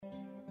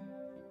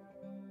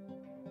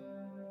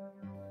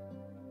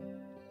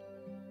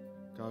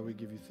God, we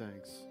give you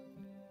thanks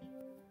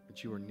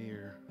that you are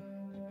near.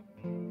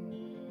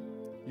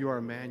 You are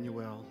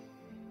Emmanuel,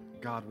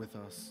 God with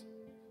us.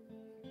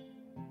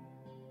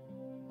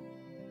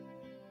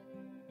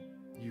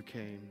 You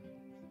came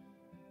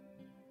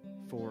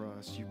for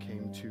us. You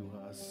came to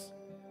us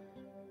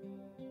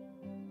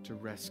to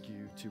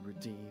rescue, to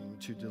redeem,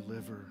 to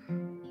deliver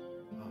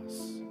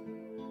us.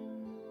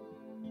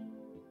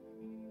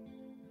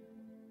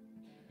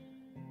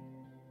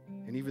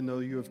 And even though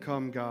you have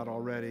come, God,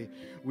 already,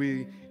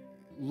 we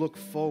look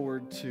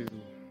forward to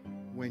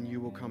when you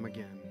will come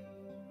again.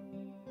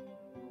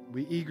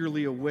 We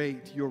eagerly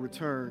await your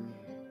return.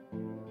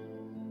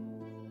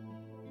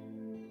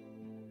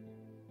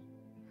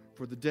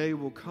 For the day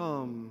will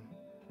come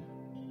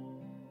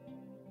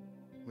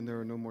when there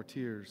are no more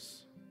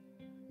tears,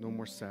 no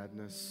more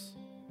sadness,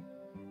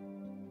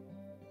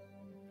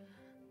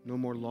 no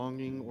more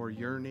longing or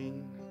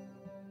yearning,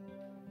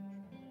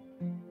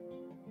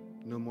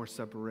 no more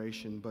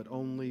separation, but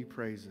only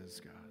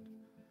praises, God.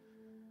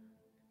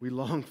 We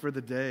long for the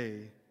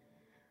day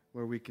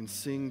where we can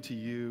sing to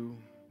you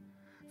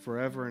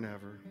forever and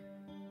ever,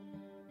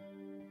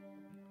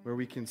 where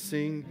we can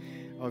sing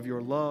of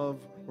your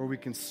love, where we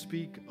can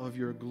speak of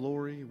your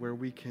glory, where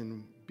we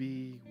can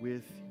be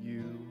with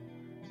you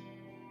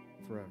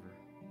forever.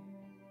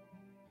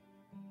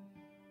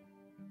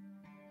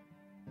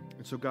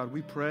 And so, God,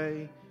 we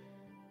pray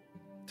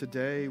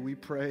today, we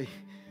pray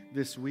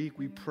this week,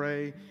 we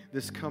pray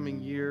this coming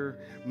year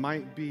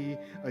might be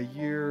a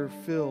year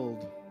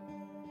filled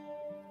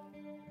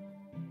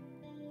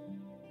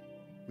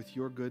with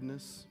your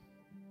goodness,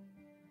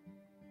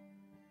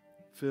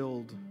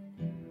 filled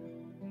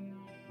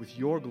with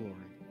your glory,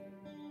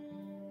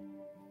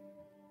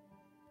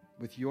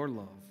 with your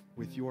love,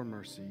 with your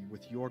mercy,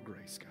 with your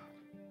grace, God.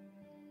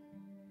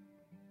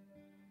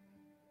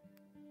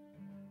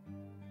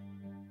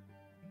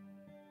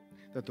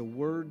 That the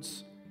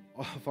words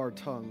of our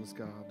tongues,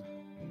 God,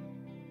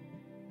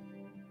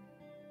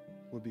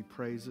 would be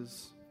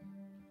praises,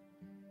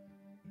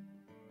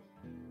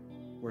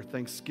 where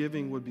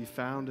thanksgiving would be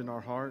found in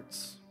our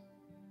hearts,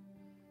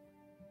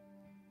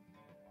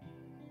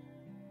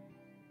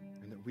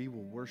 and that we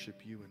will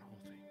worship you in all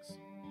things.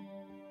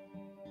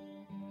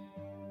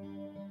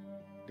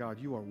 God,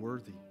 you are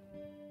worthy.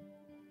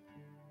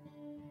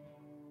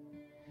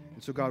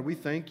 And so, God, we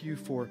thank you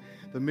for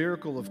the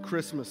miracle of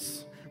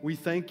Christmas. We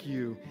thank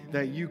you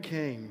that you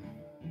came.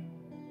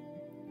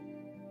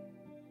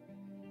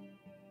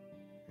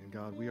 And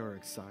God, we are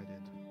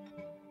excited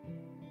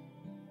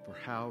for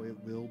how it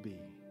will be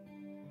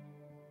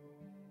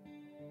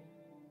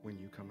when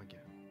you come again.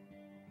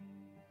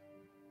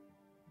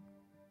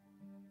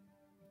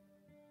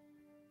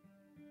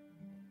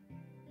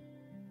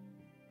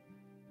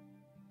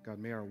 God,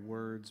 may our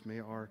words, may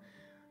our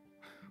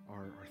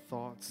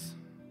thoughts,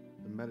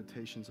 the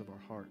meditations of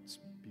our hearts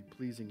be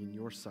pleasing in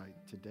your sight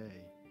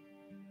today.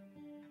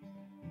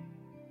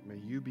 May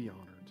you be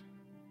honored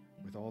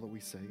with all that we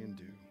say and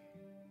do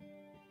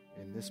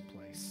in this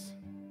place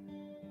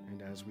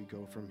and as we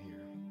go from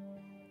here.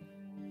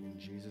 In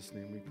Jesus'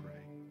 name we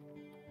pray.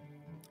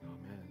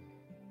 Amen.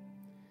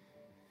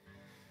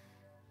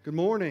 Good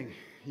morning.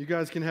 You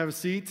guys can have a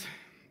seat.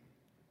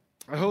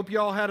 I hope you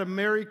all had a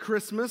Merry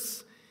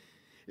Christmas.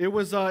 It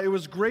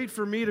was great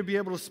for me to be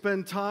able to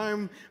spend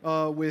time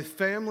with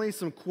family,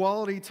 some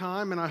quality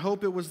time, and I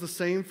hope it was the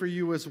same for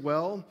you as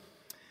well.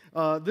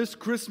 This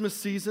Christmas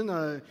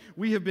season,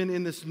 we have been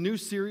in this new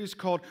series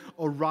called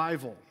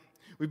Arrival.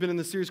 We've been in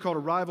this series called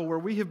Arrival, where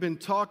we have been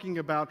talking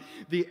about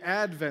the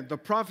advent, the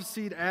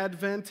prophesied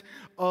advent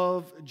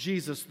of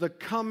Jesus, the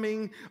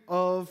coming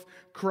of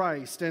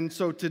Christ. And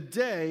so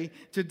today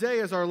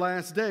is our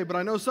last day, but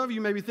I know some of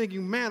you may be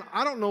thinking, man,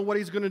 I don't know what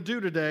he's going to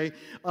do today.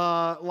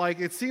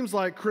 It seems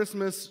like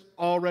Christmas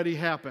already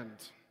happened.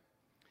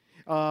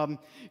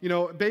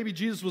 Baby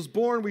Jesus was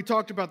born. We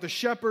talked about the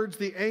shepherds,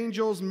 the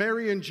angels,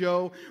 Mary and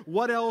Joe.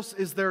 What else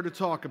is there to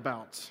talk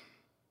about?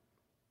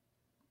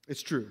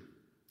 It's true.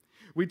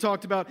 We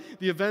talked about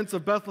the events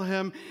of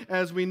Bethlehem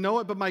as we know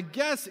it, but my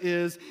guess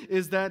is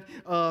that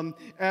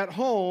at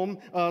home,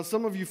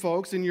 some of you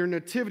folks in your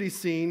nativity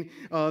scene,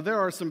 there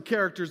are some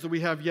characters that we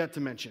have yet to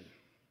mention.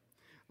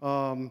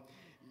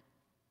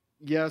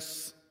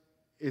 Yes,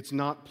 it's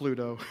not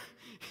Pluto.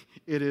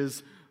 It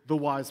is the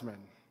wise men.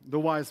 The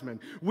wise men.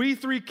 We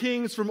three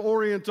kings from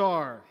Orient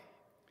are.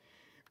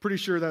 Pretty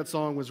sure that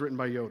song was written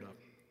by Yoda.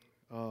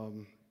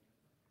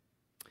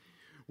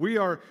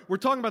 We're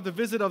talking about the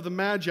visit of the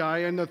Magi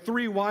and the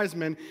three wise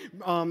men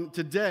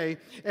today,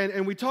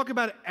 and we talk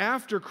about it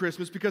after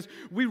Christmas because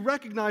we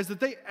recognize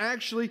that they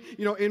actually,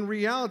 in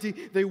reality,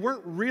 they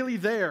weren't really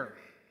there.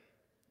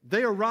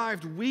 They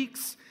arrived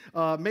weeks,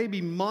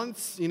 maybe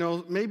months,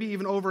 maybe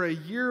even over a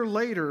year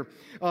later.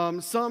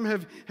 Some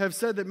have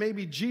said that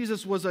maybe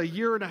Jesus was a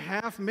year and a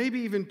half, maybe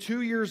even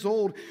 2 years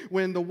old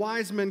when the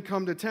wise men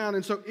come to town.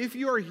 And so if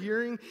you are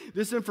hearing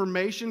this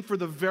information for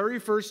the very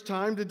first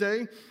time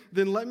today,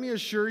 then let me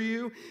assure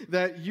you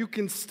that you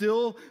can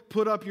still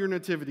put up your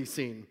nativity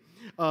scene.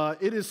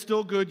 It is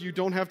still good. You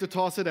don't have to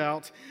toss it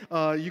out.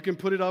 You can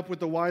put it up with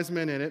the wise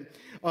men in it.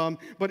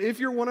 But if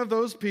you're one of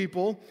those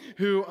people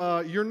who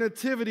your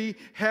nativity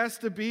has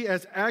to be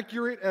as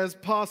accurate as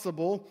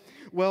possible,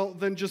 well,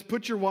 then just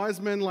put your wise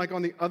men like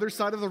on the other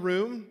side of the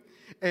room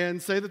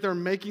and say that they're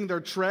making their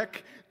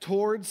trek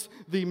towards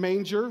the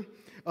manger.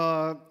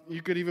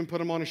 You could even put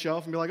them on a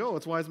shelf and be like, oh,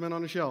 it's wise men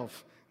on a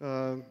shelf.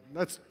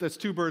 That's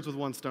two birds with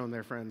one stone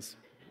there, friends,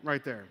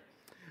 right there.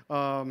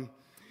 So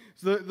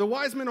the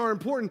wise men are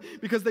important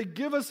because they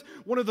give us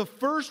one of the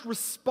first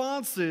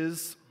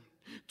responses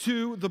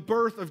to the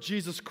birth of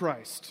Jesus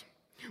Christ.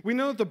 We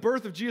know that the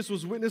birth of Jesus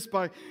was witnessed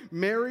by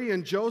Mary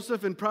and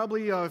Joseph and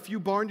probably a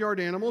few barnyard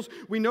animals.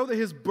 We know that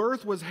his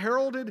birth was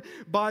heralded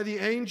by the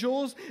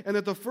angels and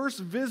that the first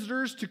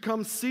visitors to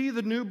come see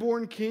the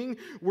newborn king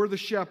were the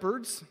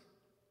shepherds.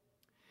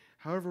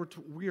 However,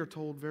 we are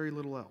told very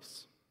little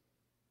else.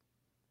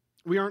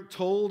 We aren't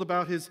told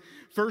about his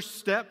first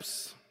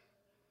steps.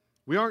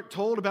 We aren't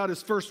told about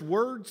his first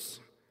words.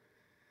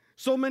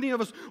 So many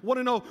of us want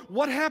to know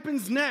what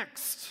happens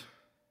next.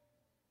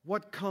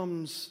 What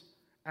comes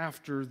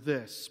after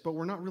this? But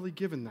we're not really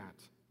given that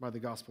by the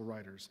gospel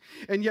writers.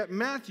 And yet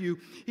Matthew,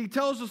 he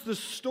tells us the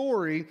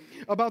story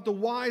about the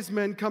wise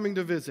men coming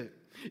to visit.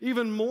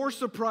 Even more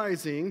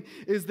surprising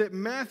is that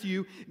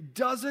Matthew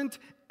doesn't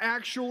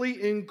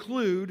actually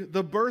include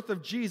the birth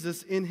of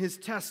Jesus in his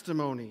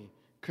testimony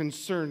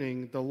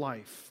concerning the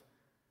life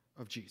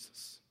of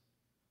Jesus.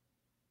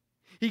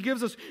 He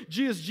gives us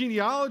Jesus'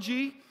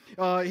 genealogy.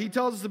 He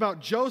tells us about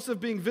Joseph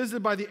being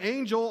visited by the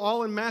angel,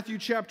 all in Matthew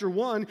chapter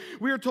 1.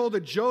 We are told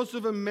that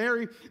Joseph and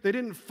Mary, they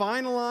didn't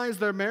finalize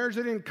their marriage.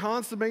 They didn't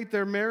consummate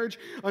their marriage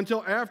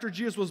until after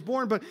Jesus was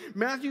born. But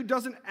Matthew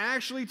doesn't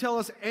actually tell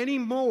us any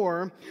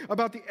more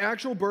about the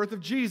actual birth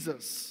of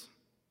Jesus.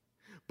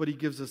 But he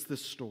gives us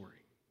this story.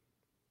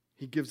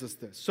 He gives us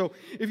this. So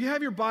if you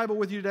have your Bible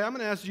with you today, I'm going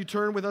to ask you to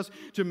turn with us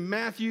to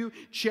Matthew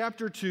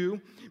chapter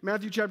 2.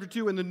 Matthew chapter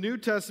 2 in the New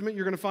Testament,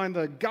 you're going to find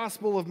the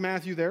Gospel of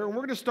Matthew there. And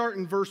we're going to start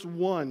in verse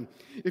 1.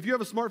 If you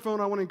have a smartphone,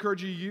 I want to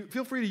encourage you,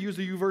 feel free to use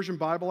the YouVersion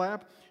Bible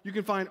app. You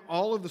can find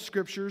all of the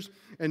scriptures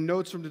and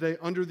notes from today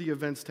under the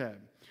Events tab.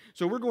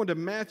 So we're going to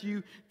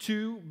Matthew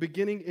 2,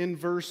 beginning in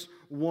verse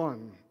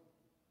 1.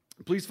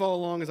 Please follow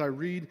along as I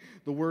read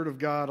the Word of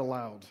God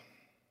aloud.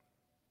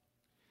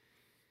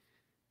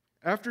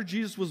 After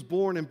Jesus was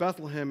born in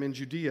Bethlehem in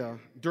Judea,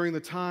 during the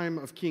time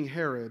of King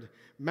Herod,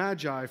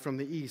 Magi from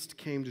the east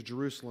came to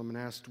Jerusalem and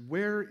asked,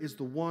 "Where is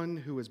the one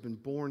who has been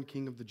born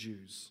King of the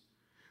Jews?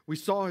 We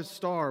saw his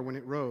star when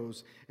it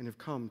rose and have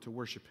come to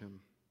worship him."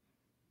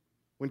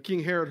 When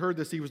King Herod heard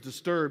this, he was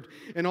disturbed,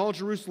 and all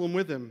Jerusalem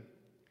with him.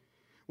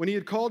 When he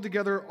had called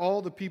together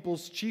all the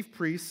people's chief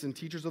priests and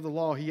teachers of the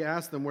law, he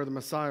asked them where the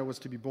Messiah was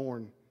to be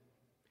born.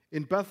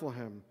 "In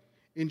Bethlehem,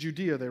 in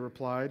Judea," they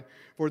replied,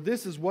 "for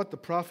this is what the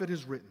prophet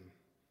has written.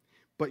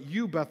 But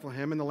you,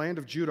 Bethlehem, in the land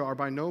of Judah, are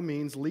by no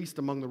means least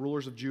among the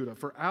rulers of Judah.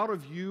 For out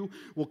of you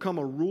will come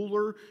a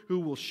ruler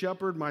who will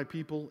shepherd my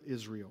people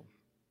Israel."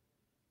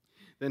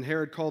 Then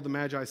Herod called the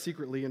Magi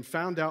secretly and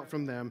found out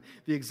from them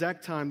the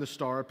exact time the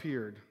star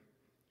appeared.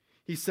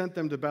 He sent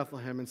them to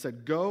Bethlehem and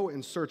said, "Go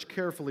and search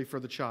carefully for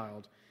the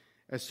child.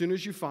 As soon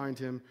as you find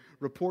him,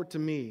 report to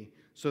me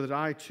so that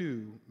I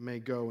too may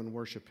go and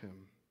worship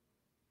him."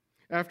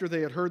 After they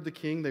had heard the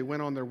king, they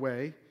went on their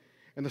way.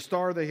 And the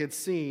star they had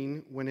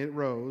seen when it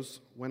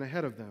rose went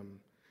ahead of them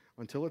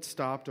until it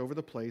stopped over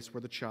the place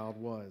where the child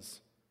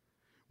was.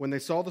 When they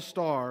saw the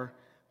star,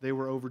 they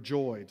were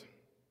overjoyed.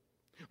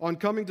 On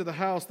coming to the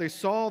house, they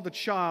saw the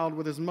child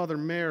with his mother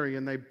Mary,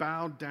 and they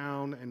bowed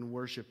down and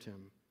worshiped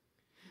him.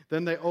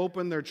 Then they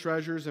opened their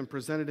treasures and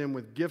presented him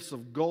with gifts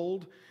of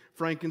gold,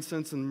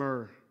 frankincense, and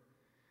myrrh.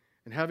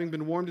 And having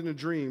been warned in a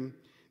dream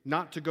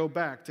not to go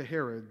back to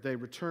Herod, they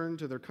returned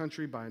to their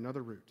country by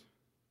another route.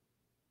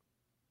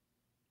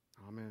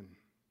 Amen.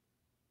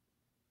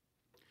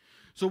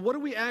 So what do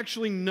we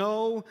actually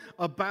know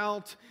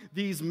about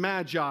these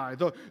magi,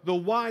 the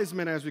wise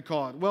men as we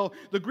call it? Well,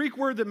 the Greek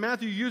word that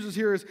Matthew uses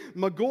here is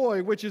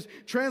magoi, which is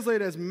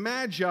translated as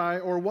magi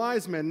or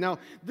wise men. Now,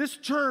 this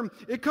term,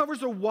 it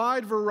covers a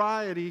wide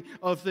variety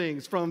of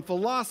things, from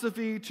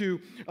philosophy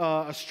to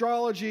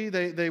astrology.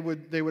 They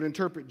would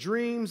interpret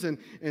dreams and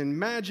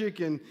magic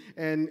and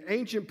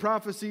ancient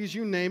prophecies,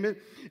 you name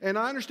it. And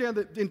I understand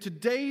that in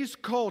today's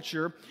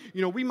culture,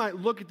 we might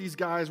look at these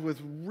guys with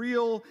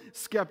real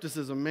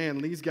skepticism. Man,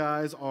 these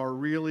guys are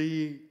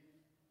really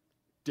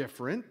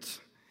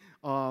different.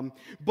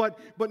 But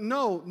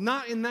no,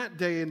 not in that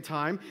day and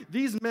time.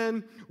 These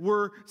men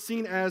were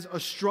seen as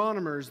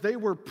astronomers. They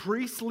were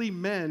priestly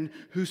men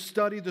who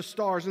studied the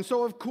stars. And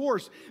so, of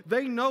course,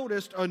 they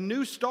noticed a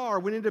new star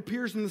when it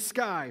appears in the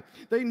sky.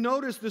 They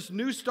noticed this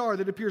new star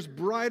that appears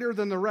brighter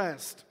than the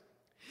rest.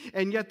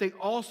 And yet they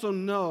also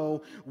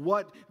know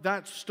what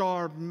that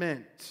star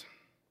meant.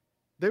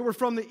 They were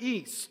from the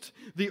East,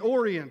 the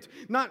Orient.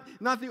 Not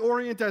the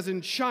Orient as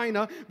in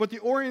China, but the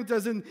Orient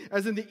as in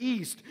the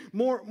East.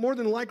 More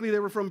than likely, they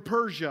were from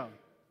Persia.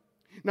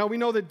 Now, we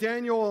know that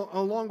Daniel,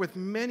 along with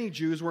many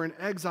Jews, were in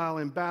exile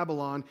in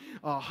Babylon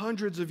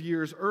hundreds of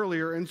years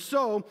earlier. And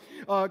so,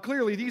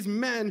 clearly, these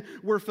men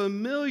were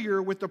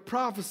familiar with the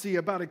prophecy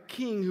about a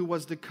king who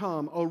was to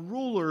come, a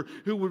ruler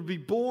who would be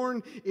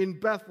born in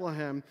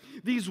Bethlehem.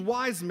 These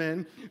wise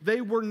men,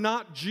 they were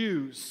not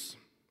Jews.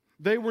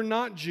 They were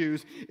not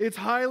Jews. It's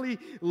highly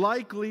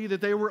likely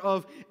that they were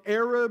of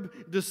Arab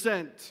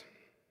descent.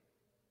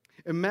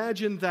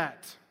 Imagine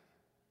that.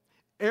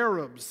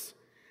 Arabs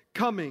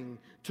coming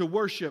to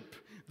worship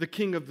the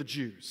King of the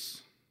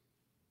Jews.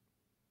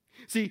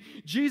 See,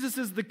 Jesus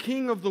is the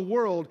King of the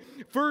world,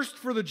 first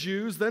for the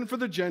Jews, then for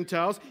the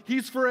Gentiles.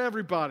 He's for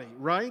everybody,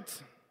 right?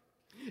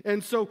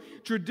 And so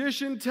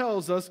tradition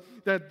tells us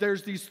that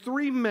there's these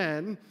three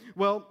men.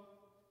 Well,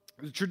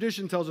 the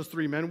tradition tells us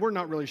three men. We're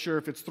not really sure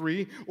if it's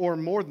three or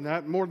more than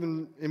that. More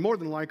than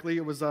likely,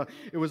 it was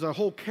a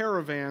whole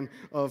caravan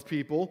of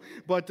people.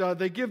 But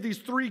they give these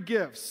three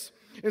gifts.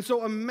 And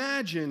so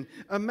imagine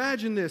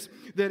this,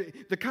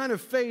 that the kind of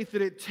faith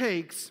that it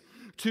takes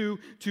to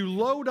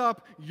load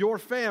up your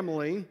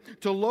family,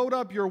 to load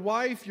up your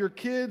wife, your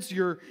kids,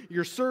 your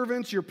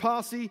servants, your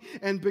posse,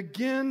 and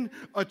begin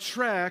a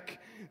trek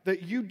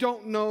that you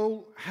don't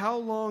know how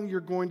long you're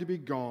going to be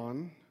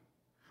gone,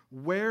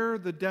 where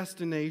the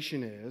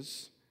destination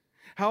is,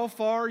 how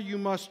far you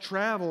must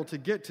travel to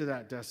get to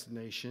that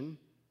destination.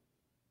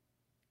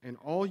 And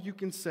all you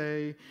can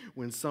say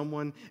when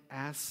someone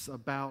asks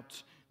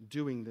about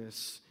doing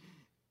this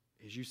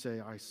is you say,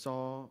 "I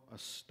saw a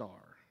star."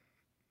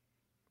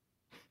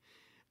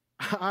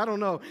 I don't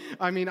know.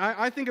 I mean,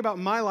 I think about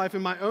my life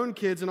and my own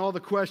kids and all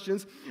the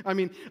questions. I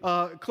mean,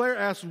 Claire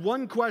asks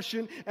one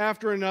question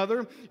after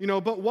another,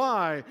 but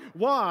why?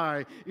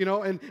 Why?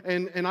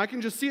 And I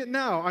can just see it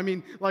now. I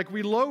mean, like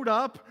we load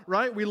up,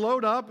 right? We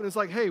load up and it's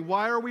like, hey,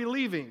 why are we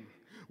leaving?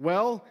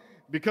 Well,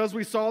 because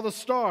we saw the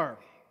star.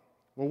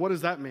 Well, what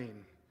does that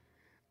mean?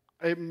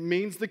 It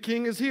means the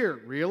king is here.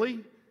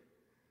 Really?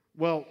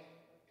 Well,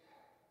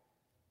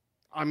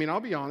 I mean, I'll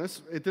be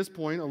honest. At this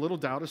point, a little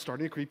doubt is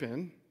starting to creep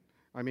in.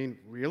 I mean,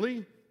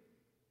 really?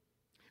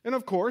 And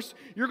of course,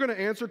 you're going to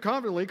answer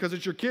confidently because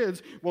it's your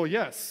kids. Well,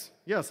 yes,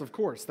 of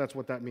course, that's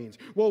what that means.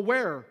 Well,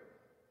 where?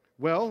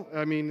 Well,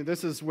 I mean,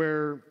 this is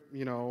where,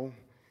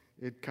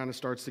 it kind of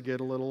starts to get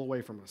a little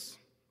away from us,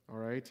 all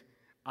right?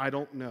 I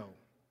don't know.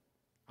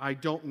 I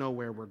don't know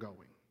where we're going.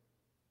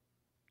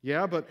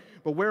 Yeah, but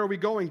where are we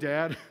going,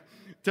 Dad?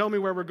 Tell me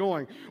where we're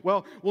going.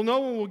 Well, we'll know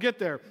when we'll get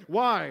there.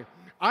 Why?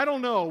 I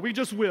don't know. We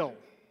just will.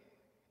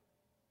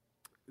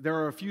 There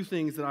are a few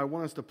things that I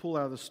want us to pull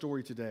out of the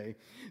story today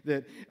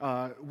that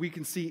we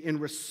can see in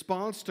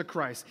response to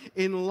Christ.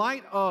 In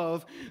light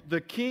of the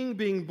King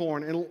being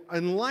born,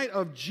 in light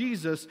of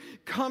Jesus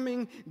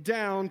coming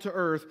down to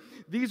earth,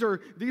 these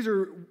are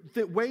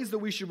ways that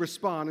we should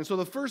respond. And so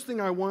the first thing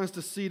I want us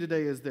to see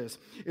today is this,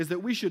 is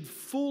that we should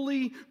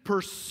fully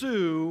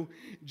pursue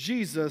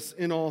Jesus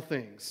in all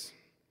things.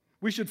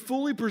 We should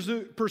fully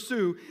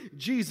pursue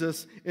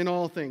Jesus in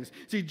all things.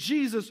 See,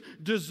 Jesus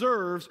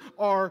deserves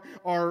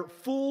our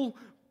full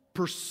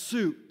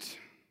pursuit.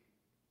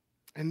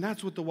 And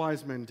that's what the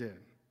wise men did.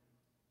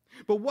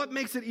 But what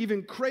makes it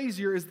even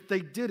crazier is that they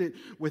did it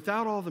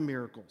without all the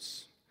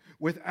miracles.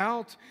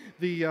 Without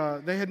they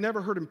had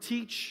never heard him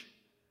teach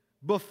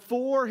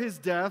before his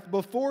death,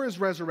 before his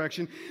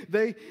resurrection.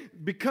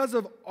 Because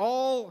of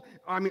all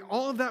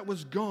of that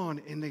was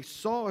gone, and they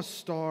saw a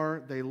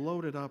star, they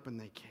loaded up and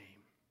they came.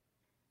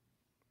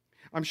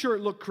 I'm sure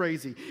it looked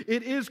crazy.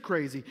 It is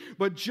crazy.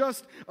 But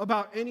just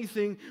about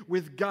anything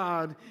with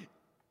God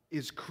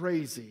is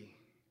crazy.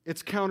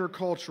 It's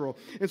countercultural.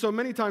 And so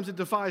many times it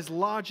defies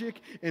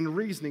logic and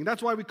reasoning.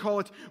 That's why we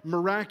call it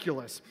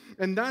miraculous.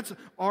 And that's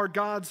our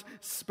God's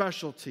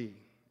specialty,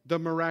 the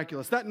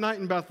miraculous. That night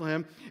in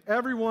Bethlehem,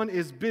 everyone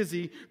is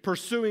busy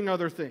pursuing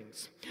other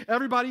things.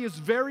 Everybody is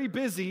very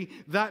busy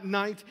that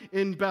night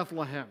in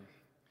Bethlehem.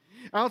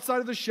 Outside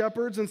of the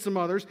shepherds and some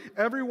others,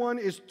 everyone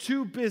is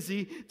too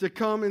busy to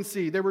come and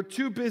see. They were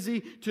too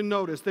busy to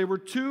notice. They were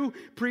too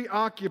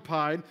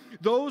preoccupied.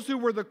 Those who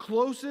were the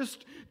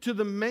closest to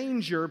the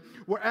manger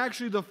were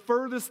actually the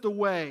furthest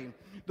away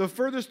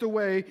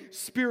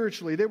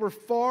spiritually. They were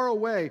far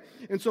away.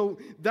 And so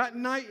that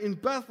night in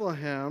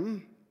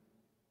Bethlehem,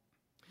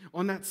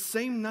 on that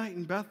same night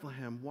in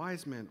Bethlehem,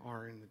 wise men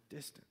are in the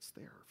distance.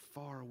 They are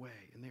far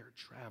away, and they are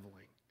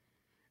traveling,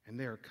 and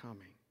they are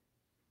coming.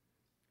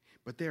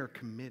 But they are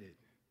committed.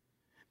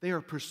 They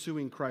are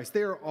pursuing Christ.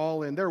 They are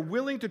all in. They're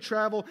willing to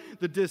travel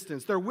the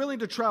distance. They're willing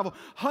to travel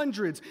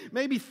hundreds,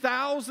 maybe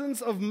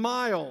thousands of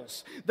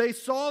miles. They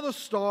saw the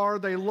star.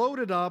 They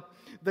loaded up.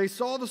 They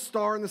saw the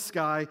star in the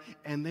sky,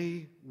 and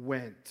they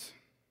went.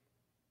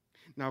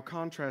 Now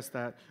contrast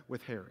that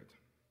with Herod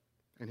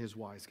and his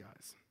wise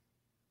guys.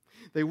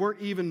 They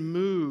weren't even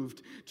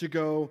moved to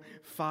go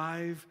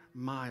 5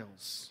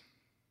 miles.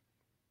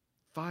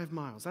 5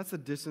 miles. That's the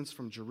distance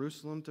from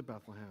Jerusalem to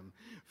Bethlehem.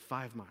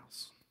 5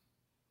 miles.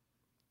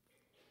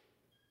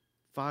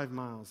 5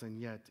 miles, and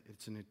yet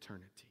it's an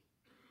eternity.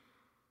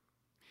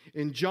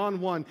 In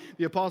John 1,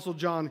 the Apostle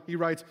John, he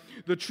writes,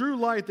 "The true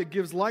light that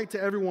gives light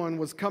to everyone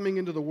was coming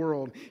into the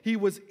world. He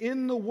was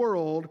in the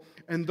world,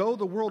 and though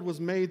the world was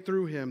made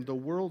through him, the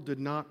world did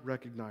not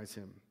recognize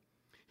him.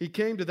 He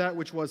came to that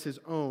which was his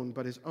own,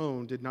 but his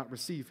own did not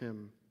receive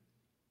him.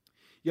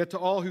 Yet to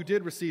all who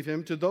did receive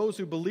him, to those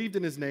who believed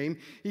in his name,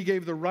 he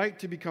gave the right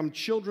to become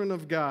children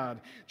of God,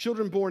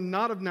 children born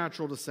not of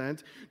natural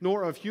descent,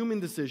 nor of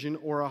human decision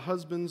or a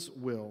husband's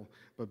will,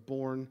 but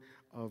born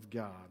of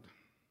God."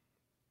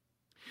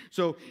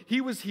 So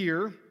he was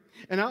here,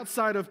 and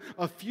outside of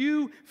a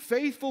few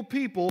faithful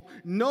people,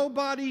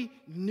 nobody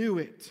knew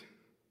it.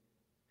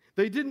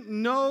 They didn't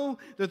know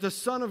that the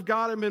Son of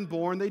God had been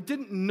born. They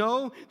didn't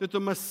know that the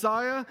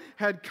Messiah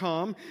had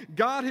come.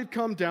 God had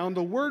come down.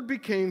 The Word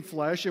became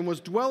flesh and was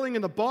dwelling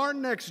in the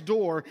barn next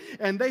door,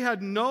 and they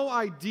had no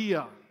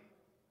idea.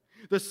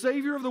 The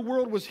Savior of the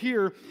world was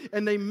here,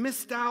 and they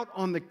missed out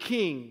on the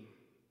King.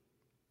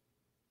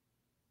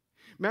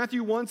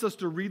 Matthew wants us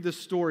to read this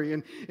story,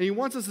 and he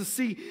wants us to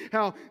see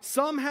how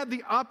some had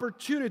the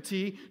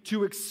opportunity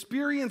to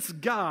experience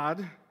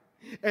God,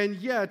 and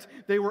yet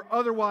they were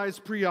otherwise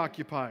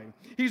preoccupied.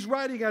 He's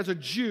writing as a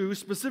Jew,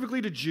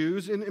 specifically to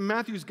Jews. In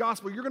Matthew's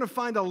gospel, you're going to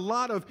find a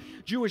lot of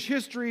Jewish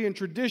history and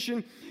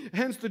tradition,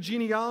 hence the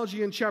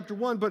genealogy in chapter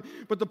 1.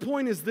 But the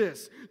point is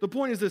this.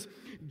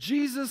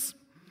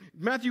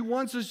 Matthew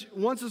wants us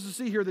to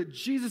see here that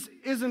Jesus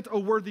isn't a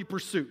worthy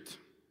pursuit.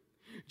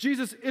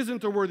 Jesus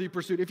isn't a worthy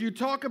pursuit. If you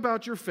talk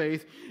about your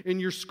faith in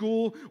your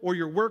school or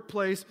your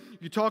workplace,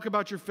 you talk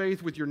about your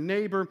faith with your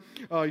neighbor,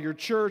 your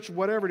church,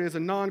 whatever it is, a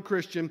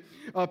non-Christian,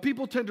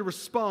 people tend to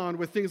respond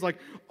with things like,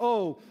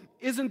 "Oh,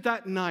 isn't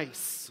that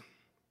nice?"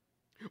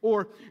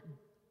 Or,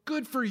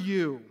 "Good for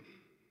you,"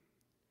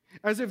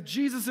 as if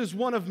Jesus is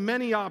one of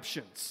many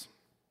options.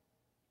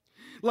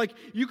 Like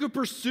you could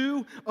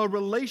pursue a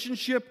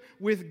relationship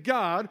with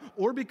God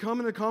or become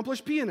an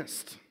accomplished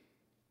pianist.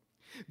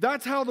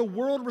 That's how the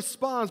world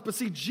responds. But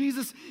see,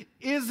 Jesus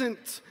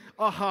isn't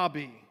a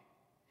hobby.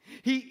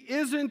 He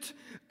isn't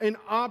an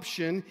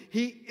option.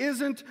 He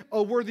isn't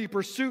a worthy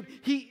pursuit.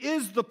 He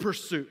is the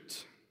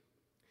pursuit.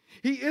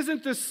 He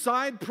isn't this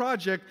side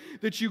project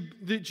that you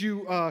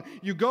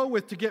go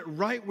with to get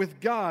right with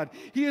God.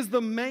 He is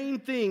the main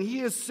thing.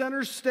 He is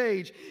center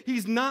stage.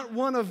 He's not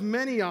one of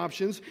many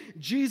options.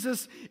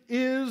 Jesus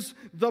is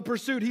the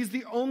pursuit. He's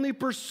the only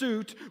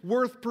pursuit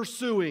worth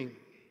pursuing.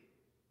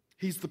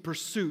 He's the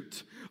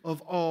pursuit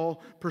of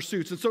all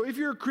pursuits. And so if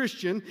you're a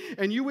Christian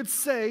and you would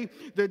say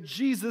that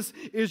Jesus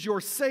is your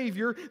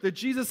Savior, that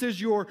Jesus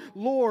is your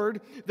Lord,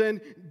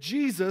 then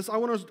Jesus, I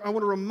want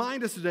to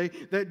remind us today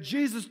that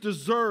Jesus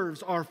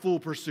deserves our full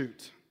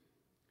pursuit.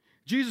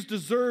 Jesus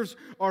deserves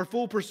our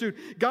full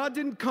pursuit. God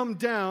didn't come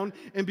down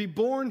and be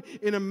born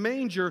in a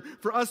manger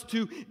for us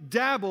to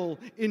dabble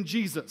in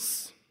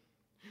Jesus.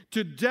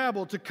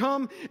 To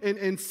come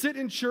and sit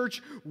in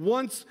church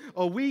once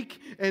a week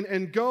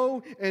and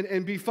go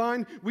and be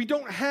fine. We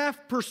don't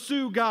half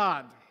pursue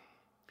God.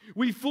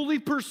 We fully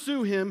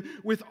pursue Him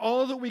with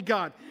all that we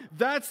got.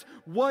 That's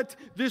what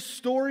this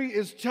story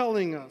is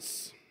telling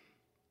us.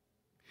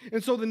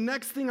 And so the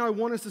next thing I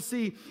want us to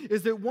see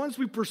is that once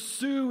we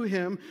pursue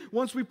Him,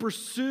 once we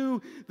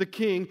pursue the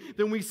King,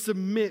 then we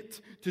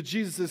submit to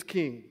Jesus as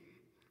King.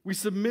 We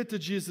submit to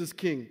Jesus as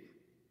King.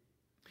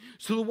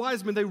 So the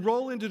wise men, they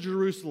roll into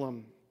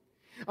Jerusalem.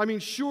 I mean,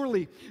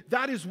 surely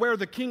that is where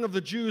the King of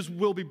the Jews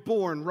will be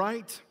born,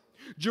 right?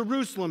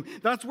 Jerusalem,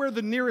 that's where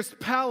the nearest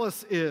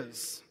palace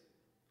is.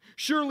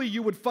 Surely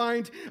you would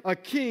find a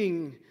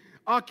king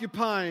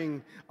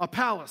occupying a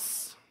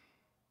palace.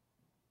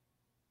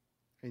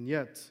 And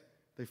yet,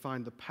 they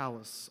find the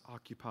palace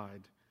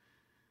occupied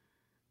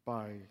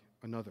by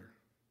another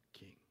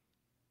king.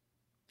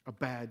 A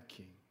bad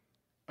king.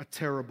 A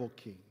terrible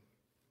king.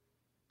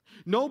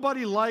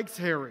 Nobody likes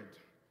Herod.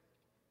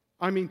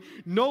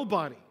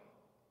 Nobody.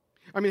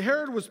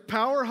 Herod was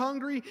power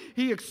hungry.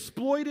 He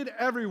exploited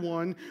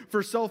everyone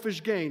for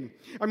selfish gain.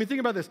 Think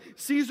about this.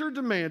 Caesar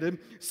demanded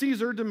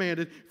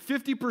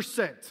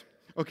 50%.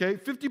 Okay,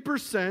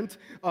 50%,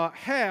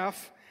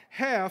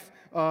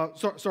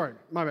 sorry,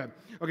 my bad.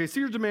 Okay,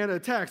 Caesar demanded a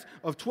tax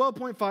of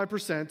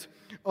 12.5%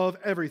 of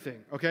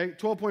everything. Okay,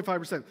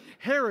 12.5%.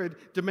 Herod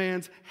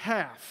demands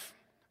half.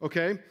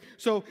 Okay,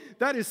 so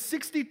that is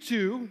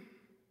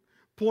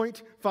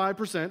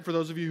 62.5% for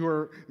those of you who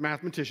are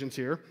mathematicians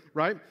here,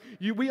 right?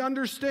 We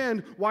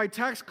understand why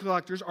tax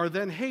collectors are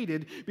then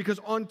hated, because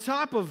on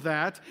top of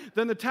that,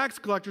 then the tax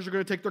collectors are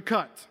going to take their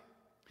cut.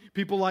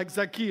 People like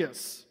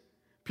Zacchaeus,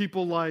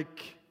 people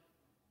like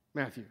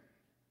Matthew.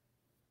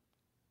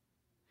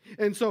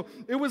 And so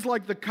it was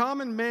like the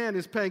common man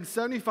is paying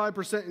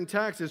 75% in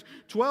taxes,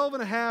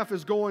 12.5%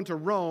 is going to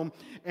Rome,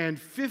 and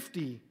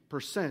 50%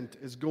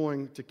 is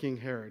going to King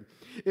Herod.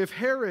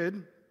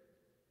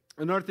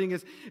 Another thing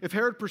is, if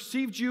Herod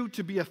perceived you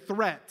to be a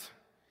threat,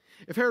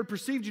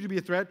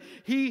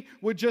 he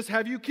would just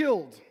have you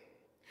killed,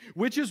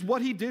 which is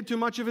what he did to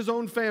much of his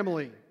own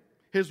family,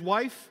 his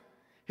wife,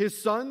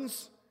 his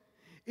sons,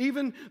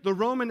 even the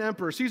Roman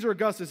emperor, Caesar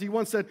Augustus. He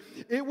once said,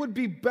 "It would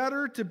be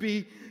better to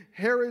be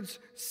Herod's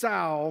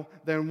sow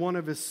than one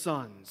of his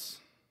sons.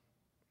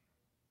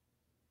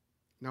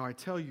 Now I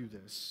tell you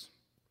this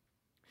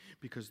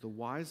because the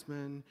wise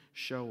men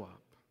show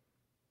up.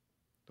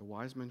 The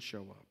wise men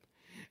show up,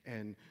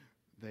 and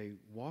they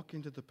walk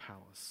into the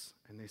palace,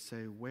 and they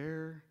say,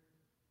 "Where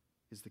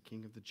is the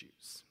King of the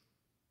Jews?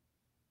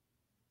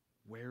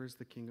 Where is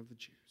the King of the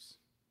Jews?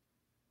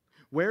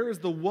 Where is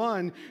the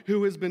one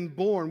who has been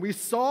born? We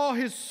saw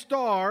his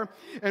star,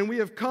 and we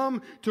have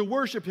come to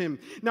worship him."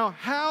 Now,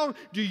 how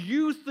do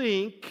you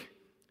think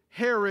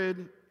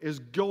Herod is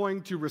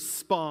going to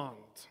respond?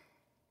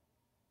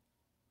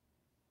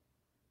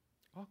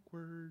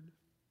 Awkward.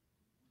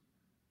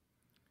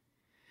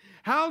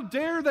 How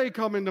dare they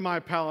come into my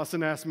palace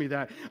and ask me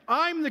that?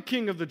 I'm the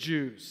King of the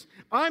Jews.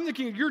 I'm the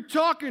king. You're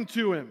talking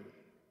to him.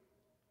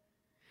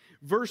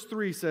 Verse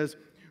 3 says,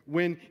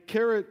 when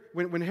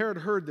Herod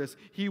heard this,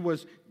 he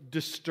was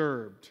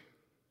disturbed,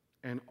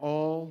 and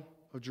all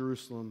of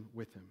Jerusalem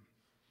with him.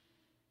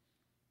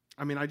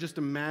 I mean, I just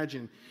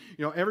imagine,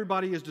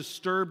 everybody is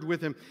disturbed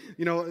with him.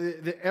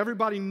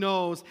 Everybody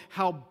knows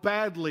how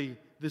badly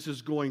this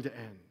is going to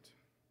end.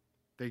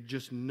 They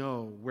just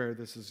know where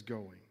this is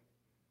going.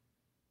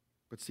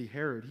 But see,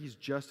 Herod, he's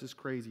just as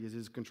crazy as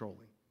he's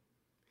controlling.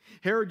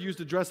 Herod used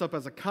to dress up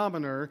as a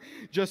commoner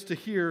just to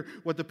hear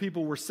what the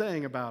people were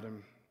saying about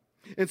him.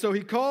 And so he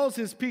calls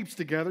his peeps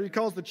together. He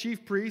calls the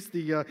chief priests,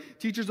 the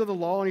teachers of the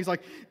law, and he's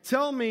like,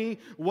 "Tell me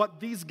what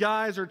these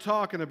guys are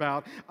talking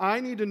about. I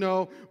need to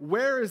know,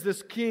 where is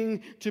this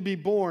king to be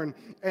born?"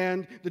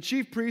 And the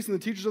chief priests and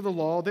the teachers of the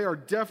law, they are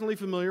definitely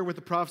familiar with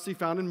the prophecy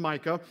found in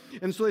Micah.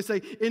 And so they say,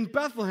 "In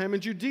Bethlehem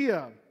in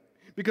Judea."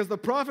 Because the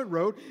prophet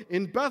wrote,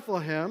 "In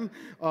Bethlehem,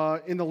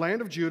 in the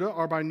land of Judah,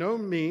 are by no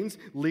means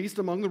least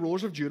among the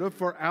rulers of Judah,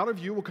 for out of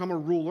you will come a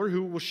ruler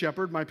who will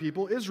shepherd my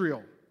people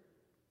Israel."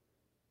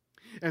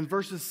 And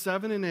verses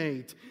 7 and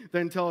 8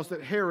 then tell us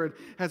that Herod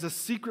has a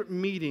secret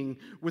meeting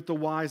with the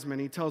wise men.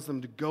 He tells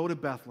them to go to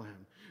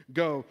Bethlehem.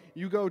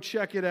 You go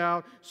check it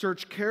out,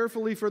 search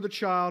carefully for the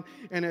child,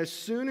 and as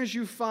soon as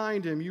you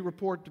find him, you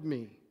report to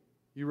me.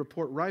 You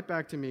report right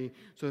back to me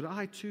so that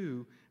I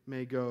too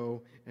may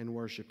go and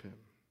worship him.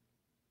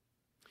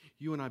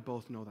 You and I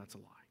both know that's a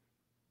lie.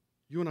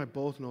 You and I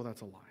both know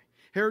that's a lie.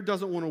 Herod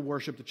doesn't want to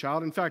worship the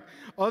child. In fact,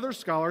 other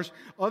scholars,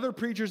 other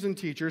preachers and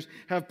teachers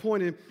have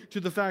pointed to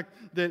the fact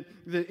that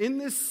in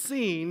this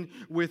scene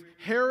with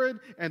Herod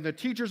and the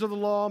teachers of the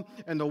law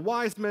and the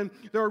wise men,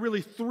 there are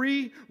really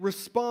three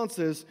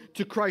responses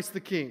to Christ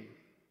the King.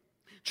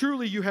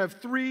 Truly, you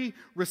have three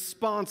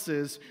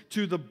responses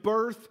to the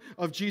birth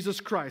of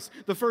Jesus Christ.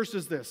 The first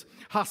is this: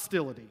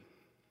 hostility.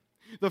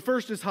 The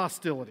first is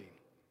hostility.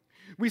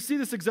 We see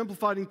this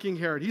exemplified in King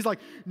Herod. He's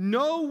like,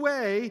 "No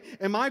way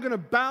am I going to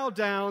bow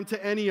down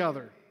to any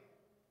other.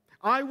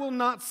 I will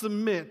not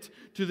submit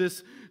to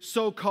this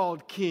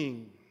so-called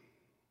king."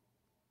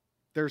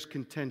 There's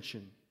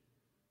contention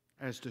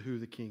as to who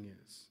the king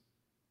is.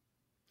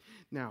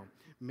 Now,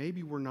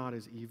 maybe we're not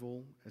as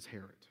evil as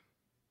Herod.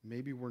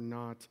 Maybe we're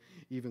not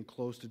even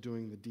close to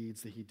doing the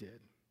deeds that he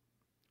did.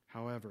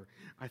 However,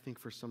 I think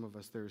for some of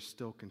us there is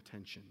still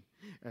contention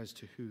as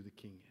to who the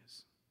king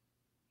is.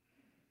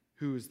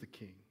 Who is the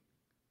king?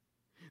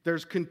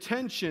 There's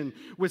contention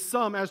with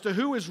some as to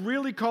who is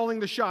really calling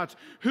the shots.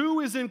 Who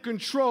is in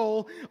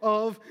control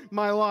of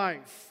my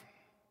life?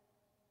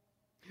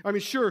 I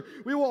mean, sure,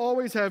 we will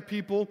always have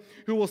people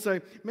who will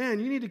say,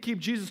 "Man, you need to keep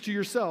Jesus to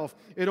yourself.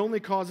 It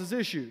only causes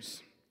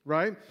issues."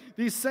 Right?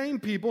 These same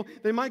people,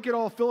 they might get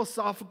all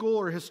philosophical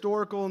or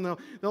historical, and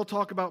they'll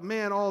talk about,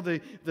 man, all the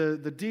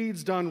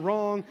deeds done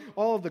wrong,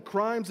 all of the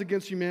crimes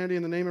against humanity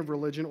in the name of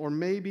religion, or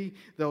maybe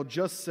they'll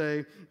just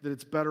say that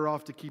it's better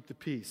off to keep the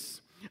peace.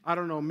 I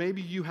don't know,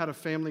 maybe you had a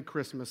family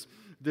Christmas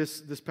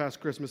this past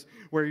Christmas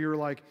where you're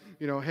like,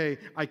 hey,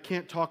 I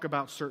can't talk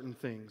about certain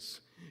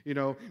things.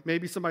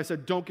 Maybe somebody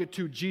said, don't get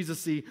too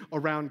Jesus-y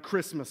around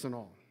Christmas and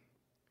all.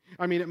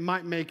 I mean, it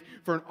might make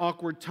for an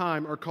awkward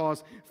time or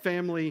cause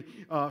family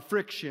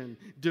friction,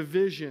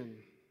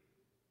 division.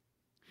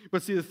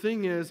 But see, the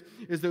thing is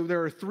that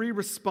there are three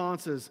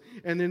responses,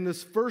 and in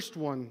this first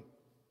one,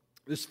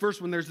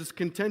 there's this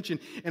contention.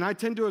 And I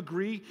tend to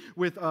agree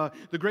with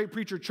the great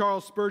preacher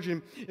Charles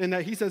Spurgeon in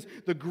that he says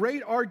the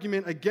great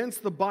argument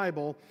against the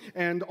Bible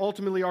and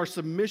ultimately our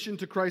submission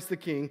to Christ the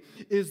King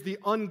is the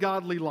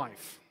ungodly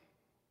life.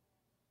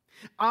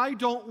 I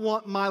don't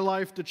want my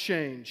life to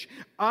change.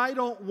 I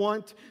don't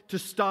want to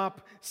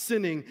stop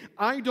sinning.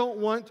 I don't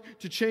want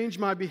to change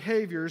my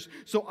behaviors,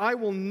 so I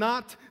will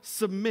not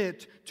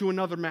submit to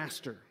another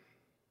master.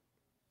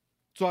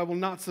 So I will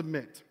not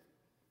submit.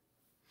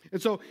 And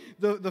so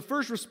the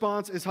first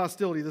response is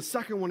hostility. The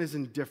second one is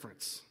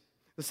indifference.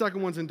 The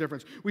second one's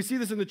indifference. We see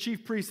this in the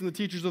chief priests and the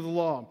teachers of the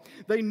law.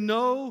 They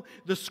know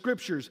the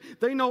scriptures.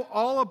 They know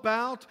all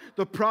about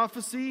the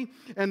prophecy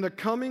and the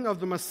coming of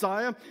the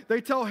Messiah.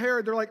 They tell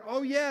Herod, they're like,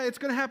 "Oh yeah, it's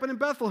going to happen in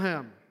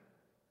Bethlehem."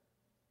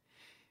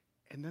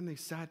 And then they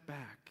sat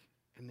back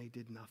and they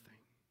did nothing.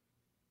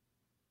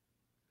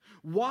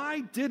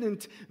 Why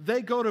didn't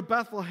they go to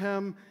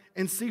Bethlehem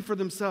and see for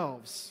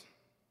themselves?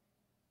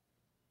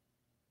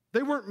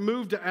 They weren't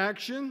moved to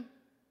action.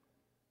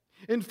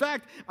 In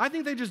fact, I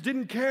think they just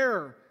didn't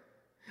care.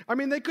 I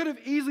mean, they could have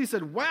easily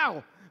said,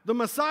 wow, the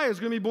Messiah is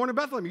going to be born in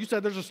Bethlehem. You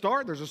said there's a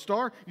star? There's a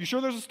star? You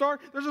sure there's a star?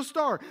 There's a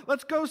star.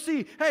 Let's go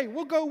see. Hey,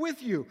 we'll go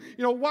with you.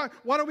 Why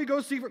don't we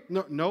go see?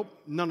 Nope,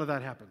 none of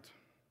that happened.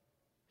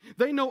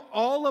 They know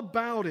all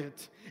about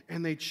it,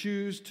 and they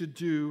choose to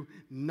do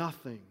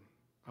nothing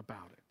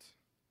about it.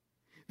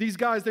 These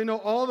guys, they know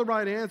all the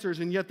right answers,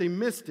 and yet they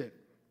missed it.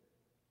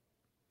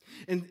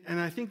 And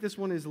I think this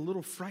one is a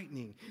little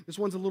frightening. This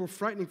one's a little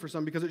frightening for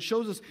some because it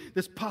shows us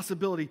this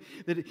possibility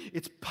that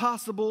it's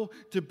possible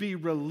to be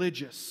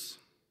religious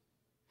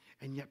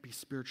and yet be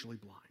spiritually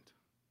blind.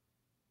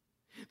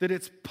 That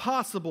it's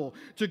possible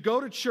to go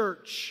to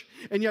church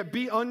and yet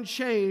be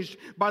unchanged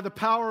by the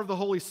power of the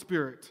Holy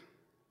Spirit.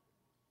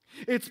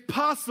 It's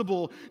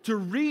possible to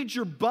read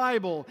your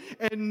Bible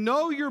and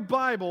know your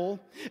Bible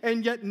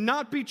and yet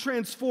not be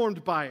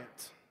transformed by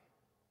it.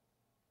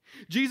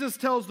 Jesus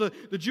tells the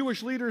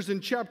Jewish leaders in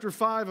chapter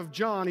 5 of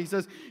John, he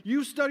says,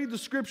 you study the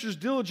scriptures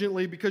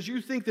diligently because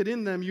you think that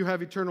in them you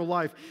have eternal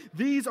life.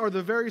 These are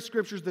the very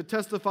scriptures that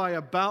testify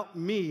about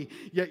me,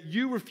 yet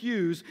you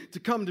refuse to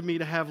come to me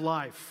to have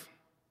life.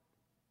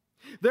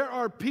 There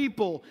are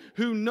people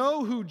who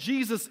know who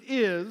Jesus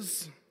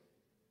is,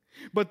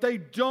 but they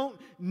don't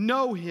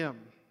know him.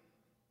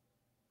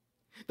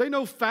 They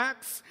know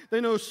facts, they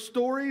know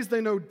stories,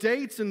 they know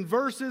dates and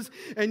verses,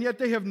 and yet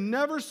they have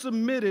never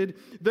submitted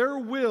their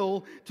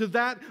will to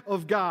that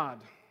of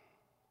God.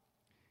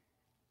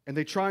 And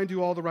they try and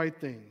do all the right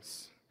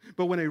things.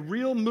 But when a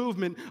real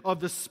movement of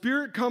the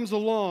Spirit comes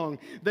along,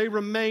 they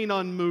remain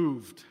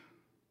unmoved.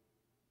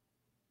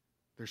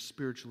 They're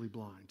spiritually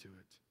blind to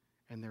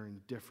it, and they're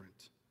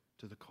indifferent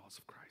to the cause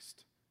of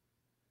Christ.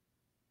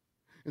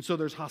 And so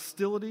there's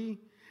hostility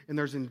and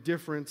there's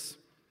indifference.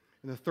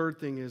 And the third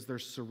thing is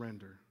there's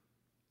surrender.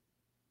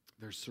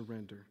 There's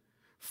surrender.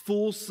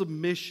 Full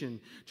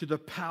submission to the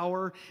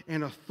power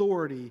and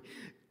authority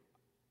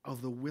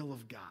of the will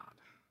of God.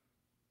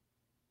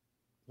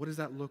 What does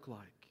that look like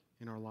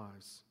in our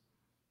lives?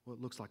 Well,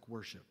 it looks like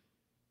worship.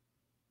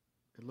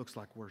 It looks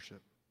like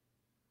worship.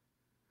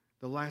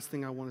 The last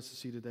thing I want us to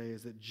see today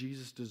is that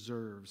Jesus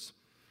deserves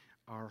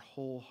our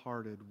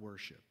wholehearted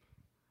worship.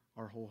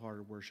 Our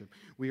wholehearted worship.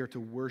 We are to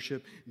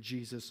worship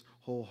Jesus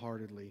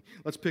wholeheartedly.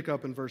 Let's pick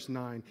up in verse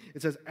 9.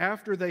 It says,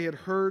 after they had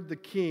heard the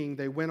king,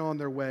 they went on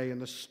their way, and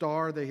the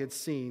star they had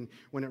seen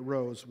when it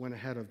rose went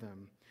ahead of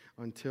them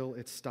until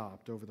it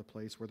stopped over the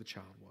place where the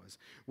child was.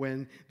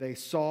 When they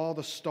saw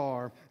the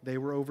star, they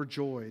were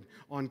overjoyed.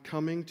 On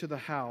coming to the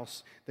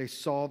house, they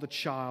saw the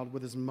child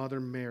with his mother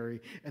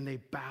Mary, and they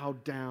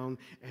bowed down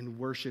and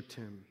worshiped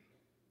him.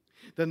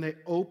 Then they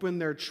opened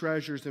their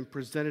treasures and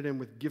presented him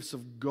with gifts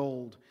of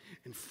gold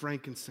and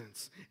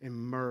frankincense and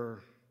myrrh.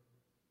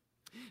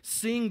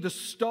 Seeing the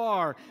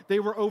star, they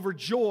were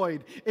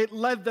overjoyed. It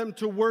led them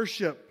to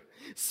worship.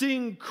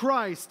 Seeing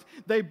Christ,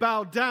 they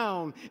bowed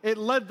down. It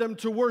led them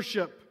to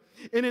worship.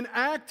 In an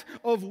act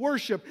of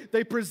worship,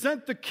 they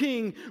present the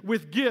king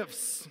with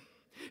gifts.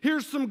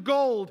 Here's some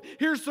gold.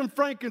 Here's some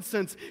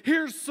frankincense.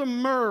 Here's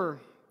some myrrh.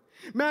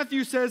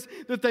 Matthew says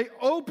that they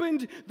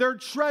opened their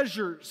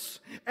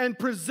treasures and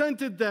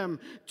presented them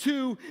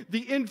to the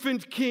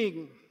infant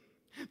king.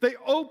 They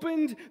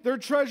opened their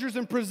treasures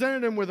and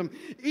presented him with them.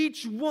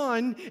 Each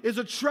one is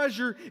a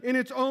treasure in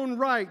its own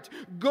right.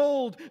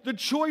 Gold, the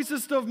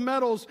choicest of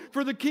metals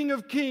for the King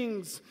of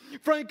Kings.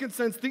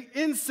 Frankincense, the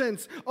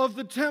incense of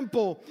the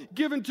temple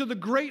given to the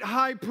great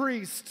high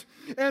priest.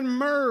 And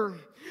myrrh,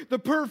 the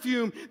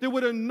perfume that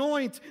would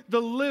anoint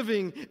the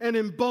living and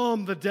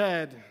embalm the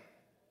dead.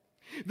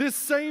 This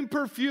same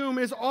perfume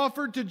is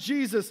offered to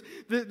Jesus.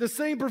 The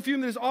same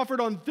perfume that is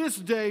offered on this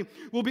day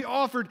will be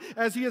offered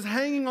as he is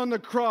hanging on the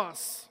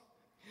cross.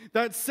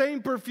 That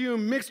same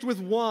perfume mixed with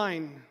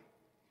wine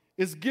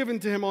is given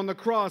to him on the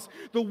cross.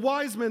 The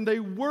wise men, they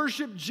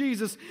worshiped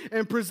Jesus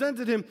and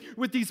presented him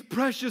with these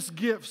precious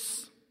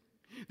gifts.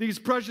 These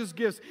precious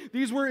gifts.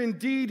 These were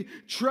indeed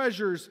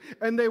treasures,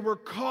 and they were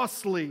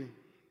costly.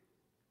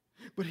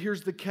 But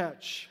here's the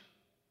catch.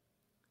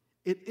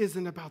 It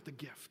isn't about the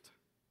gift.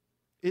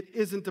 It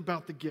isn't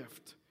about the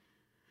gift.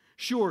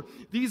 Sure,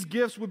 these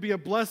gifts would be a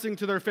blessing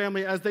to their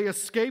family as they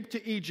escape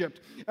to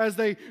Egypt, as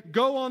they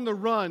go on the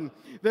run.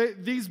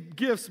 These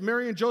gifts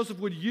Mary and Joseph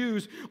would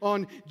use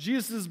on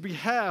Jesus'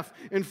 behalf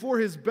and for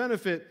his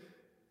benefit.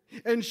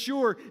 And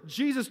sure,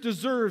 Jesus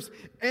deserves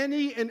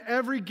any and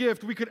every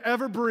gift we could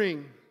ever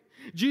bring.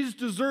 Jesus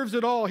deserves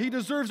it all. He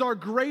deserves our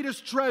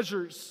greatest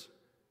treasures.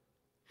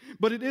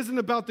 But it isn't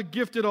about the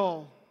gift at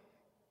all.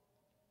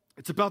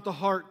 It's about the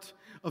heart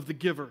of the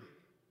giver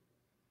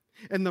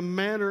and the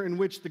manner in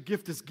which the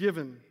gift is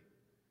given.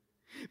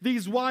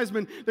 These wise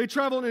men, they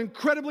traveled an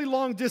incredibly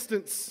long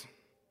distance.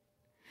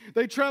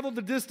 They traveled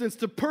the distance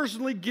to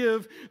personally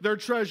give their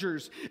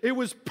treasures. It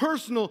was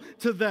personal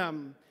to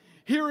them.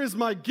 Here is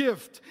my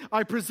gift.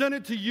 I present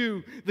it to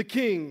you, the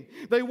king.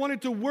 They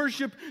wanted to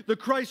worship the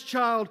Christ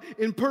child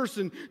in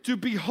person, to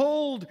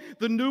behold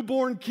the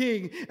newborn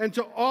king, and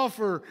to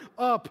offer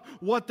up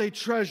what they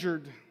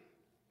treasured.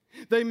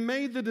 They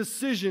made the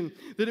decision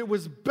that it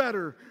was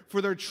better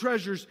for their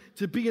treasures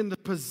to be in the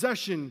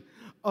possession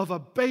of a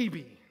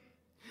baby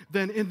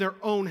than in their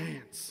own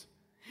hands.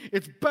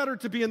 It's better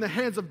to be in the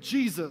hands of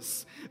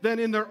Jesus than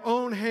in their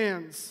own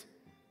hands.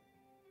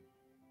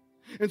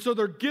 And so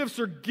their gifts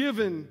are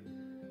given.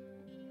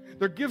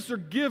 Their gifts are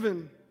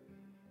given.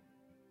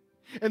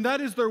 And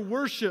that is their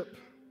worship.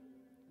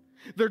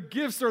 Their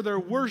gifts are their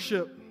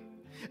worship.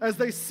 As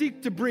they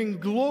seek to bring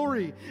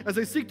glory, as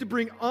they seek to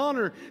bring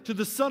honor to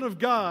the Son of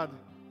God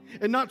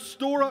and not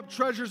store up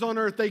treasures on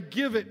earth, they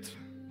give it.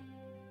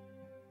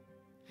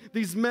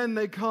 These men,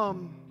 they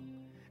come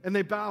and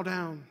they bow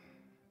down.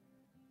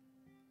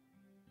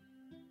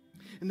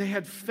 And they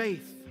had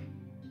faith.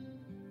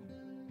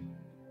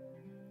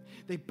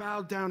 They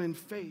bowed down in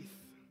faith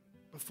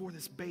before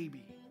this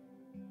baby.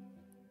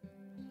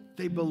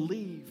 They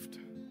believed.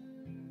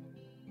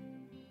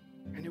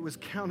 And it was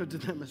counted to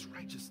them as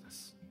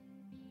righteousness.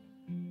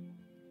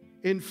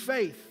 In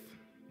faith,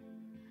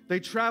 they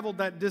traveled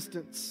that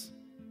distance.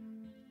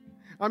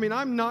 I mean,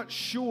 I'm not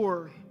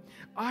sure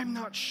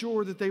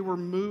that they were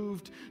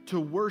moved to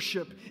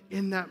worship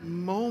in that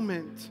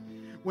moment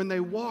when they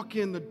walk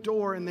in the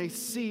door and they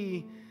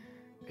see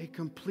a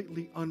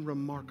completely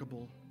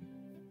unremarkable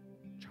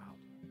child.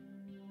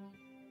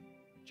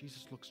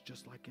 Jesus looks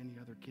just like any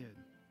other kid,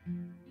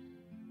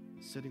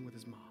 sitting with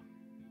his mom.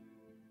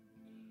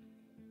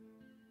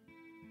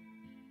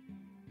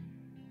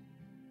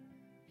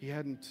 He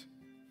didn't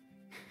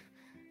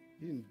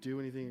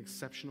do anything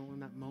exceptional in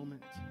that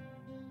moment.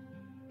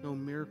 No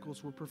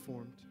miracles were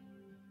performed.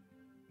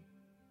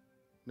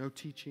 No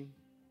teaching.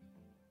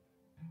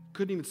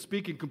 Couldn't even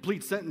speak in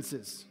complete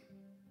sentences.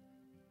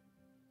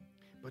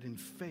 But in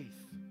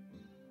faith,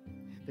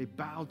 they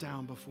bowed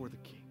down before the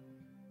King.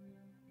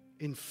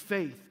 In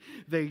faith,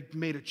 they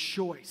made a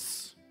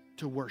choice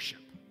to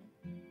worship.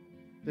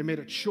 They made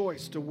a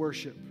choice to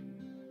worship.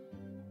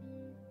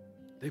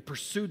 They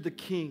pursued the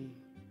King.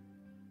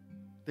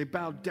 They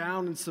bowed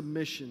down in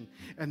submission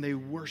and they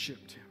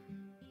worshiped him.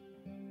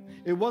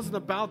 It wasn't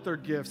about their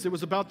gifts. It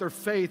was about their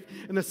faith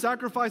and the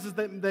sacrifices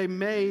that they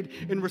made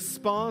in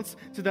response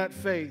to that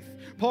faith.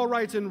 Paul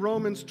writes in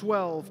Romans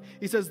 12,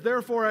 he says,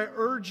 "Therefore I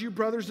urge you,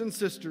 brothers and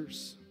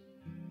sisters,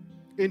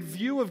 in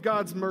view of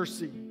God's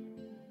mercy,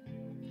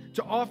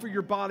 to offer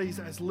your bodies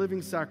as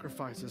living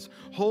sacrifices,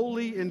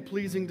 holy and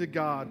pleasing to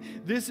God.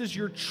 This is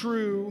your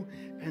true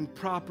and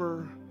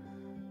proper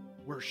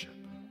worship."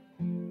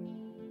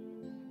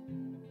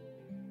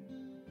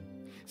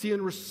 See,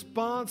 in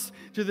response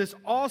to this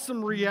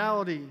awesome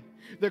reality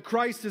that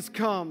Christ has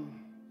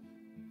come,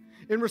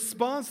 in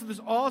response to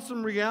this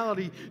awesome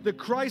reality that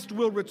Christ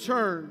will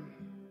return,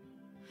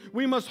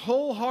 we must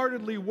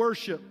wholeheartedly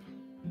worship.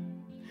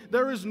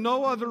 There is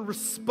no other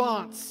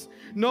response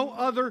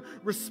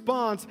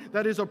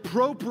that is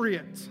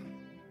appropriate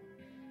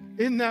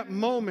in that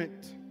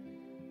moment.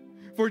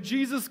 For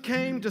Jesus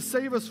came to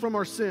save us from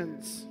our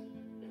sins.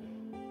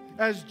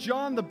 As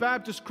John the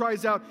Baptist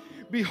cries out,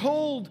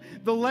 "Behold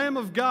the Lamb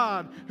of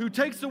God who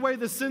takes away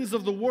the sins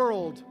of the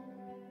world."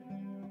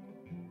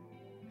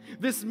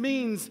 This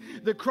means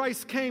that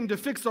Christ came to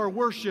fix our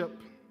worship,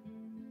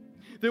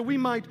 that we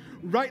might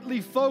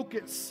rightly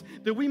focus,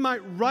 that we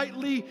might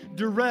rightly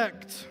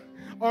direct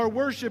our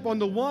worship on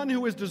the one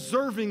who is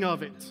deserving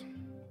of it.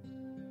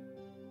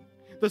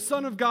 The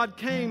Son of God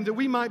came that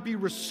we might be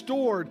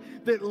restored,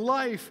 that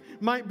life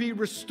might be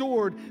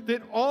restored,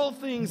 that all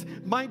things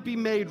might be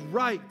made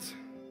right.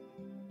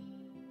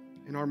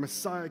 And our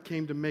Messiah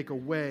came to make a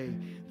way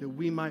that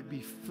we might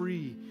be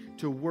free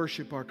to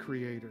worship our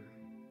Creator.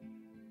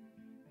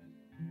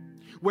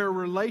 Where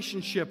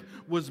relationship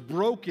was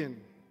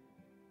broken,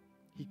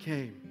 He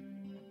came.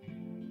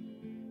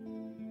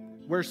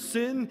 Where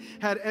sin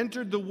had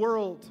entered the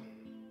world,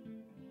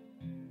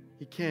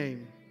 He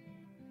came.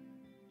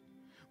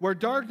 Where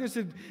darkness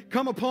had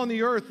come upon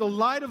the earth, the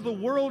light of the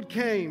world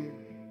came.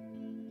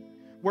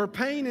 Where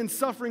pain and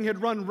suffering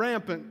had run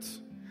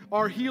rampant,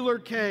 our healer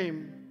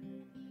came.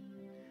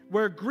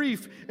 Where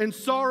grief and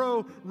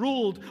sorrow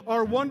ruled,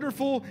 our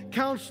wonderful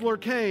counselor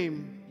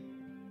came.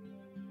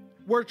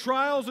 Where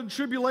trials and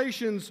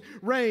tribulations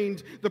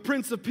reigned, the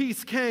Prince of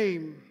Peace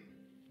came.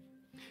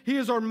 He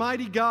is our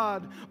mighty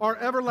God, our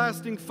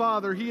everlasting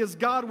Father. He is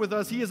God with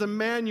us. He is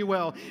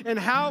Emmanuel. And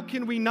how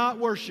can we not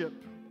worship?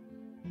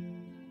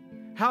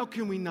 How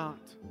can we not?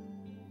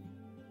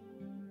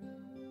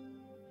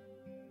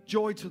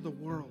 Joy to the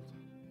world.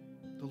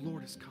 The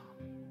Lord has come.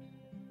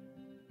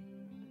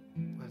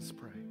 Let us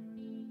pray.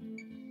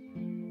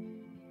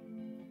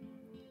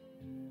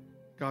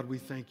 God, we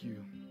thank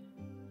you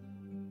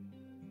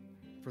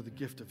for the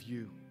gift of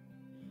you.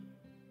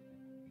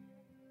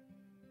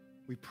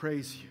 We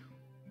praise you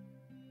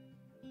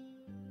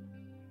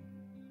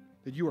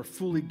that you are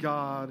fully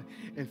God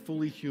and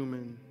fully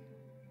human,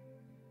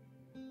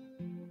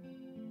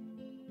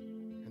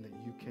 and that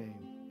you came,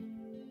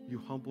 you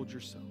humbled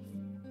yourself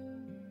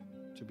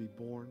to be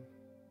born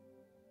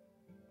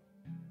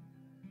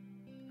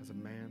as a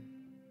man,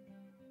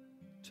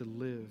 to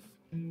live,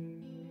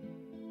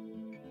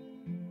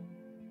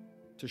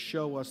 to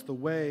show us the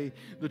way,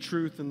 the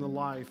truth, and the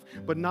life.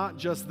 But not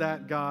just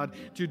that, God,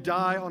 to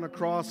die on a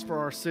cross for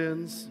our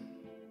sins,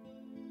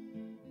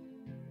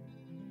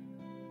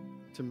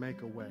 to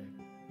make a way.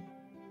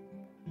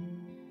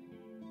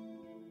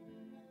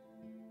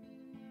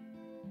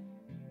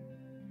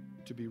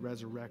 To be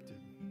resurrected,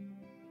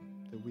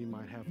 that we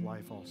might have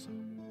life also.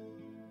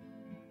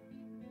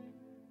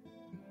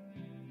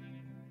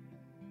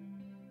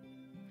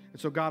 And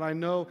so, God, I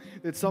know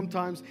that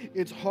sometimes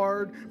it's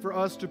hard for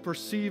us to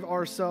perceive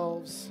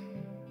ourselves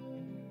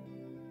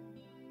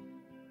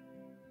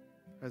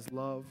as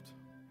loved,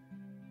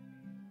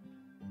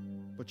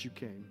 but you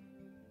came.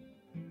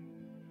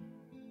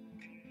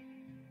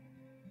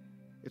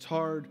 It's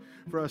hard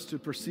for us to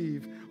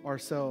perceive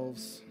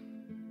ourselves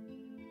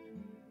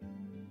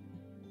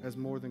as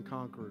more than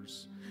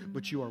conquerors,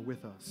 but you are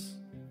with us.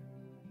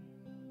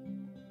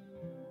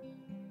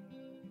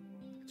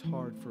 It's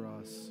hard for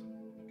us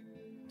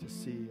to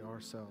see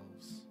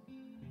ourselves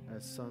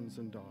as sons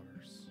and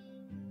daughters,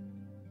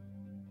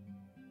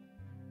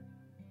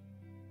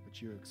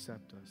 but you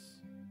accept us,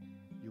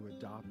 you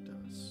adopt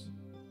us,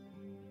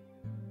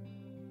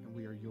 and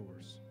we are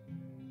yours.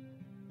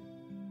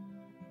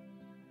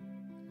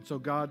 And so,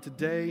 God,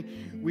 today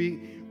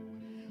we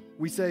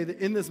say that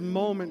in this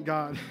moment,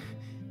 God,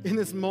 in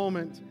this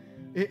moment,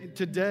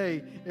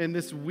 today and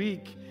this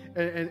week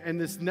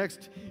and this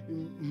next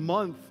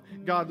month,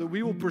 God, that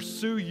we will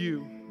pursue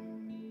you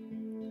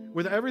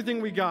with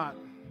everything we got,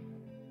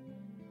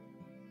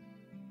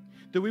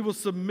 that we will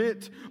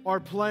submit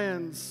our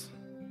plans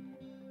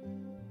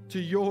to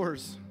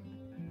yours,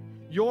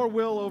 your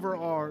will over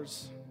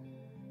ours,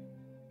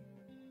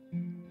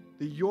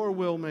 that your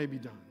will may be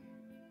done.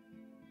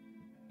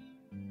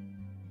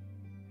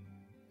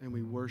 And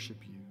we worship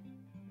you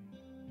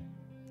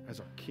as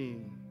our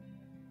King,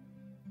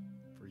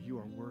 for you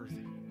are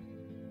worthy.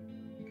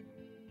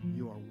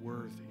 You are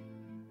worthy.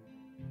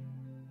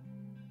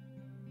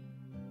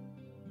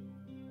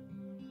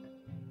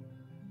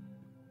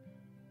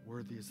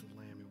 Worthy is the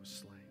Lamb who was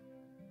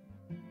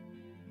slain.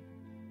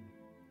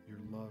 Your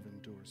love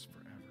endures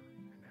forever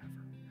and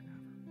ever and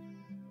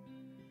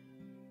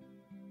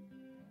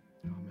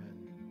ever. Amen.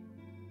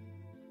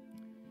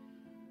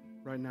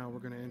 Right now, we're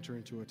going to enter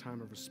into a time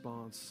of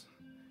response.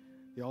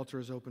 The altar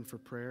is open for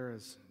prayer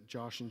as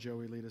Josh and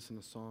Joey lead us in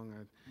a song.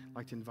 I'd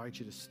like to invite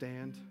you to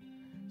stand,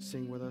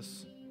 sing with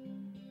us,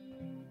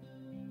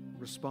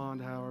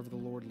 respond however the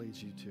Lord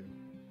leads you to.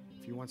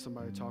 If you want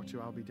somebody to talk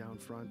to, I'll be down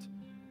front.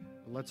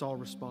 But let's all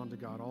respond to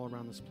God all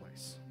around this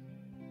place.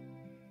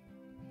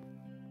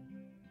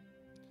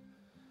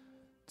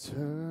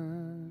 Turn